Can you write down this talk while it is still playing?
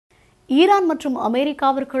Iran மற்றும்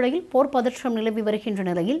அமெரிக்காவிற்கு இடையில் போர் பதற்றம் நிலவி வருகின்ற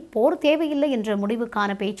நிலையில் போர் தேவையில்லை என்ற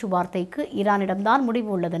முடிவுக்கான பேச்சுவார்த்தைக்கு ஈரானிடம்தான் முடிவு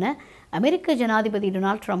உள்ளதென அமெரிக்க ஜனாதிபதி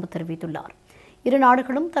டொனால்ட் ட்ரம்ப் தெரிவித்துள்ளார். இரு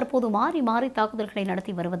நாடுகளும் தற்போது மாறி மாறி தாக்குதல்களை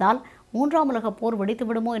நடத்தி வருவதால் மூன்றாம் உலக போர்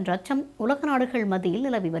வெடித்துவிடுமோ என்ற அச்சம் உலக நாடுகள் மத்தியில்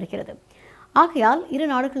நிலவி வருகிறது. ஆகையால் இரு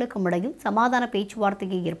நாடுகளுக்கும் இடையில் சமாதான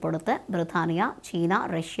பேச்சுவார்த்தையை ஏற்படுத்த பிரித்தானியா, சீனா,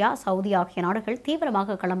 ரஷ்யா, சவுதி ஆகிய நாடுகள்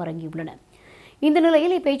தீவிரமாக களமிறங்கியுள்ளன. இந்த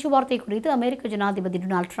நிலையில் இப்பேச்சுவார்த்தை குறித்து அமெரிக்க ஜனாதிபதி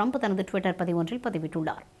டொனால்ட் ட்ரம்ப் தனது ட்விட்டர் பதிவொன்றில்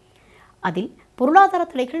பதிவிட்டுள்ளார். அதில் பொருளாதார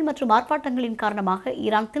தடைகள் மற்றும் ஆர்ப்பாட்டங்களின் காரணமாக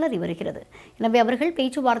ஈரான் திணறி வருகிறது. எனவே அவர்கள்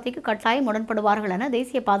பேச்சுவார்த்தைக்கு கட்டாயம் உடன்படுவார்கள் என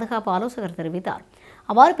தேசிய பாதுகாப்பு ஆலோசகர் தெரிவித்தார்.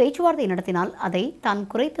 அவ்வாறு பேச்சுவார்த்தை நடத்தினால் அதை தான்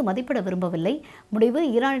குறைத்து மதிப்பிட விரும்பவில்லை. முடிவு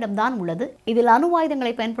ஈரானிடம்தான் உள்ளது. இதில் அணு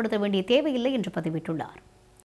ஆயுதங்களை பயன்படுத்த வேண்டிய தேவையில்லை என்று பதிவிட்டுள்ளார்.